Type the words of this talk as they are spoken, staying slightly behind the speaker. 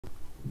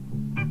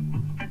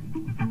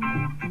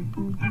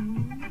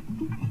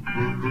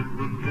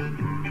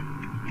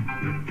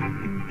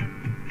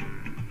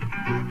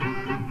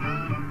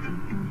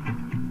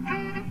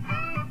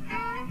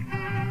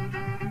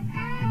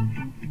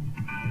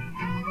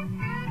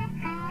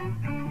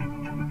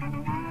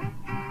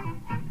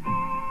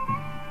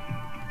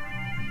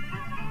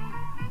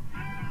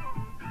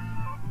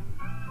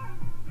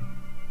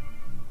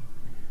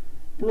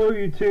Hello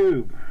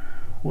YouTube!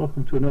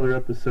 Welcome to another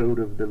episode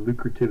of the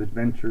lucrative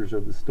adventures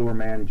of the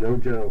Storeman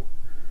Jojo.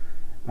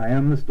 I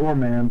am the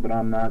Storeman, but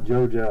I'm not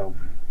Jojo.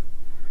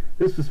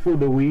 This is for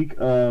the week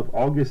of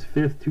August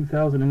 5th,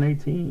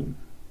 2018.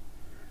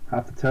 I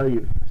have to tell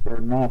you,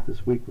 starting off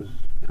this week was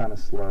kind of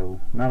slow.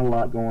 Not a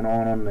lot going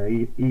on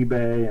the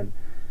eBay, and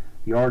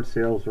yard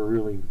sales are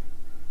really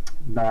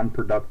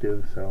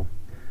non-productive, so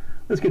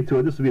let's get to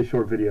it. This will be a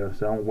short video,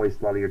 so I won't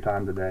waste a lot of your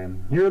time today.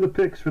 Here are the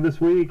picks for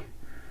this week.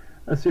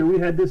 Let's see, we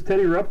had this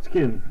Teddy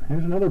Ruxpin.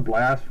 Here's another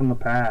blast from the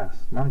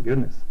past. My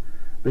goodness.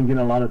 Been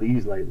getting a lot of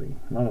these lately.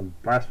 A lot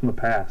of blast from the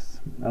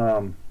past.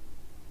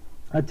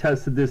 I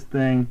tested this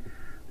thing.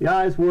 The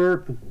eyes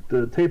work,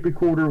 the tape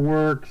recorder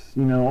works,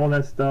 you know, all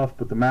that stuff,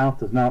 but the mouth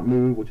does not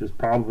move, which is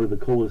probably the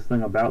coolest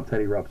thing about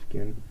Teddy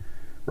Ruxpin,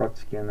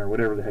 or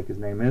whatever the heck his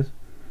name is.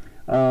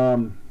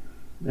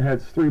 It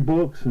had 3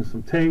 books and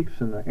some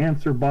tapes and the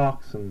answer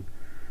box and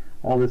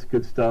all this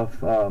good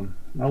stuff. I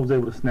was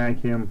able to snag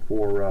him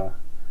for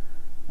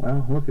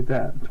well, look at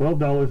that,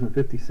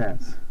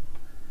 $12.50.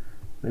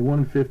 They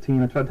wanted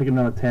 15. I tried taking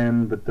down a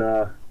 10, but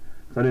cause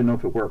I didn't know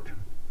if it worked.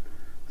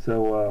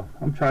 So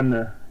I'm trying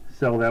to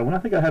sell that one. I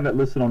think I have it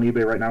listed on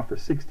eBay right now for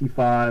 $65.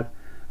 I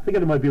think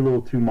it might be a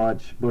little too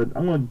much, but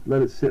I'm going to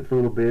let it sit for a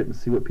little bit and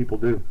see what people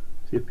do.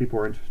 See if people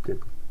are interested.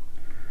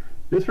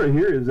 This right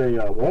here is a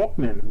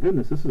Walkman.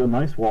 Goodness, this is a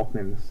nice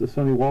Walkman. This is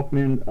a Sony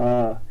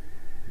Walkman.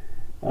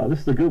 This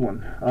is a good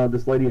one.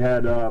 This lady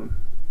had a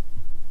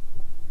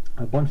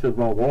bunch of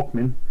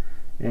Walkman,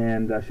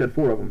 and she had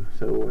 4 of them.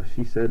 So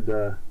she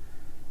said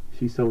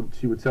she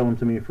would sell them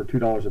to me for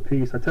 $2 a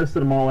piece. I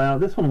tested them all out.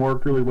 This one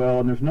worked really well,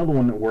 and there's another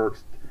one that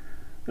works.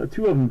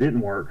 2 of them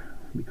didn't work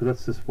because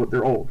that's just what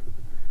they're old.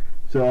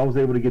 So I was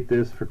able to get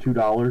this for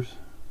 $2.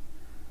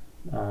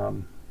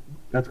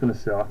 That's going to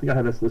sell. I think I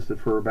have this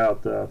listed for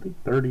about I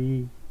think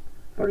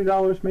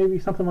 $30 maybe,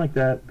 something like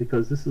that,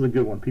 because this is a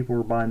good one. People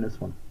were buying this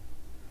one.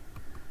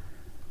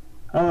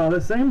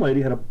 That same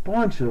lady had a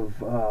bunch of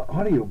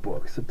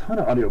audiobooks, a ton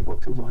of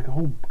audiobooks. It was like a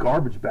whole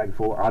garbage bag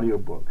full of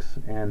audiobooks,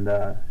 and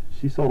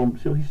she sold them.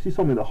 She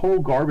sold me the whole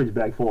garbage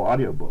bag full of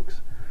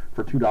audiobooks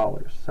for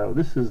 $2. So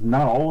this is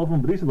not all of them,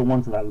 but these are the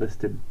ones that I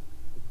listed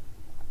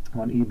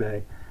on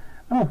eBay.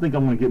 I don't think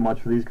I'm going to get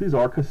much for these because these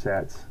are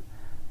cassettes,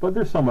 but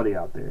there's somebody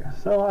out there.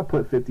 So I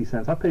put 50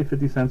 cents. I paid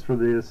 50 cents for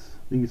these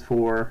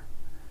 4,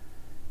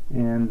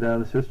 and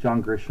this is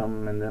John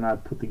Grisham, and then I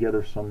put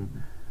together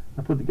some.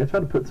 I tried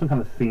to put some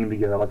kind of theme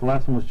together. Like the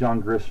last one was John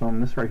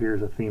Grisham. This right here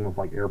is a theme of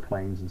like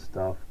airplanes and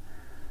stuff.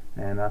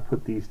 And I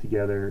put these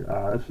together.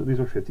 These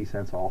are 50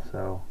 cents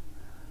also.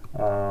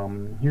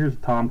 Here's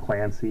Tom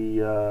Clancy,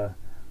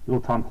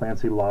 little Tom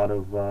Clancy lot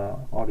of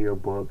audio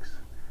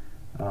books.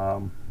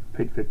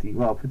 Paid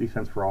 50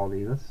 cents for all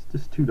these. That's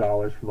just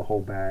 $2 for the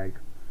whole bag.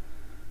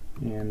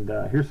 And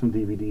here's some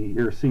CDs.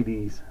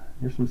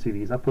 Here's some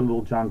CDs. I put a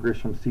little John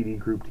Grisham CD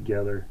group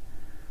together.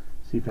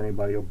 See if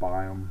anybody will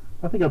buy them.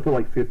 I think I put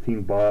like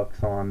 15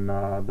 bucks on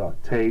the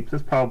tapes.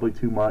 That's probably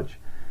too much.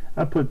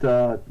 I put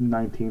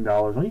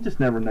 $19 on. You just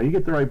never know. You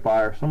get the right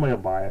buyer, somebody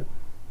will buy it.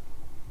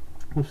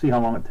 We'll see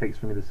how long it takes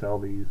for me to sell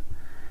these.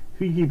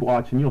 If you keep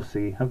watching, you'll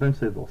see.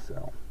 Eventually they'll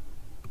sell.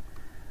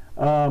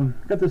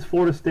 Got this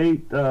Florida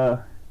State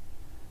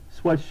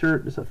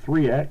sweatshirt. It's a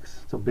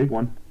 3X. It's a big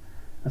one.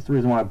 That's the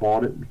reason why I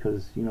bought it,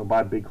 because, you know,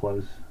 buy big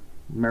clothes.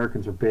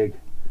 Americans are big.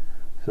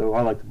 So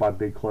I like to buy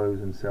big clothes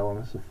and sell them.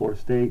 This is a Florida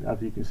State.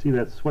 As you can see,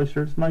 that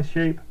sweatshirt's nice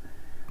shape.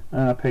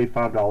 I paid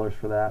 $5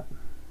 for that.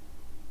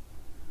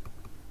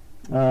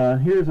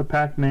 Here's a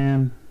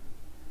Pac-Man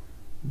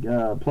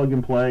plug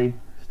and play,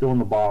 still in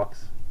the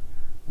box.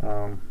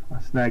 I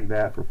snagged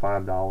that for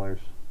 $5.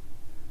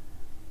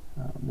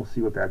 We'll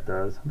see what that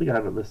does. I think I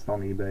have it listed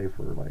on eBay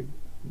for like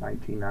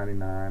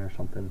 $19.99 or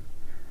something.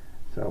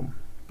 So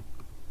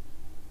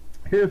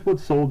here's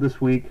what's sold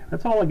this week.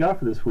 That's all I got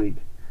for this week.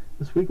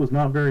 This week was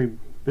not very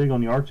big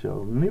on the art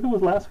show. Neither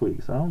was last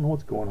week, so I don't know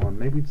what's going on.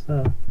 Maybe it's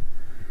the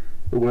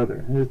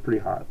weather. It is pretty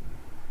hot.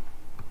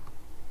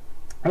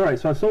 Alright,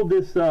 so I sold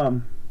this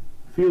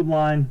Field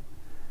Line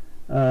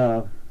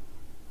what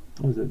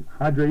was it?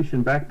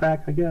 Hydration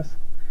backpack, I guess.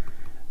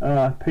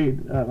 I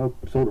paid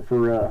 $5, sold it for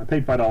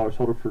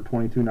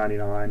 $22.99.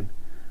 When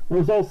it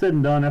was all said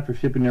and done, after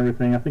shipping and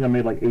everything, I think I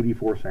made like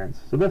 84 cents.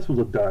 So this was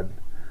a dud.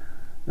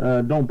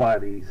 Don't buy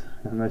these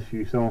unless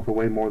you sell them for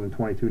way more than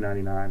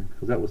 $22.99,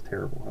 because that was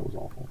terrible. That was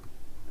awful.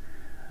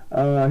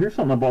 Here's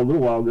something I bought a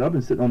little while ago. I've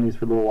been sitting on these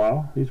for a little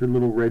while. These are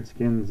little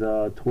Redskins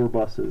tour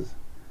buses.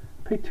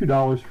 I paid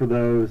 $2 for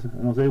those,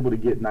 and I was able to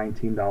get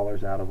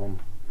 $19 out of them.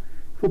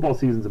 Football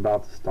season's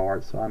about to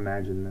start, so I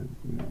imagine that,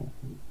 you know,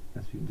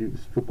 as you do,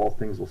 football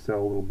things will sell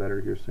a little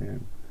better here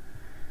soon.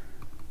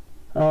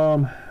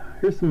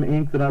 Here's some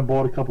ink that I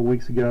bought a couple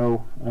weeks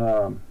ago.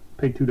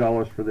 Paid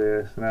 $2 for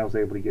this, and I was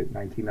able to get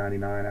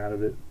 $19.99 out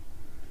of it.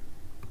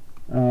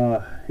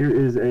 Here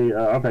is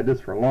I've had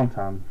this for a long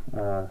time.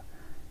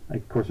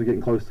 Of course, we're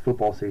getting close to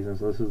football season,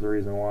 so this is the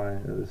reason why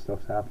this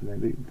stuff's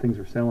happening. Things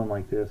are selling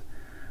like this.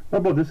 I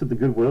bought this at the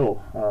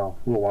Goodwill a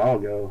little while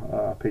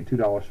ago. I paid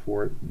 $2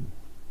 for it.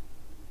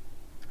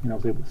 and I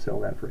was able to sell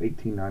that for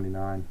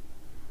 $18.99.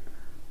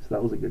 So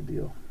that was a good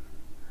deal.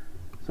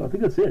 So I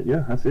think that's it.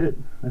 Yeah, that's it.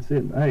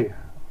 Hey,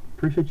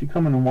 appreciate you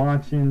coming and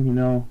watching. You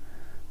know,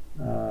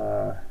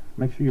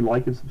 make sure you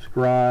like and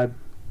subscribe.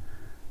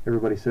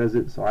 Everybody says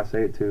it, so I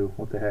say it too.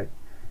 What the heck?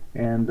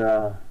 And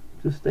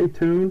just stay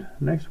tuned.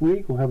 Next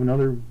week we'll have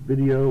another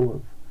video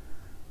of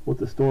what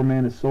the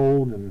Storeman has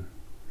sold, and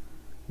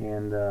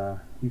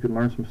you can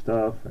learn some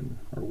stuff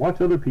or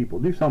watch other people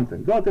do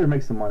something. Go out there and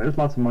make some money. There's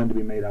lots of money to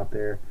be made out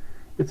there.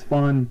 It's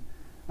fun.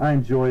 I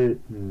enjoy it,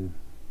 and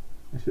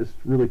it's just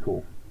really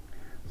cool.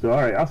 So,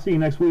 all right, I'll see you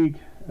next week.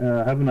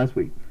 Have a nice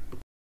week.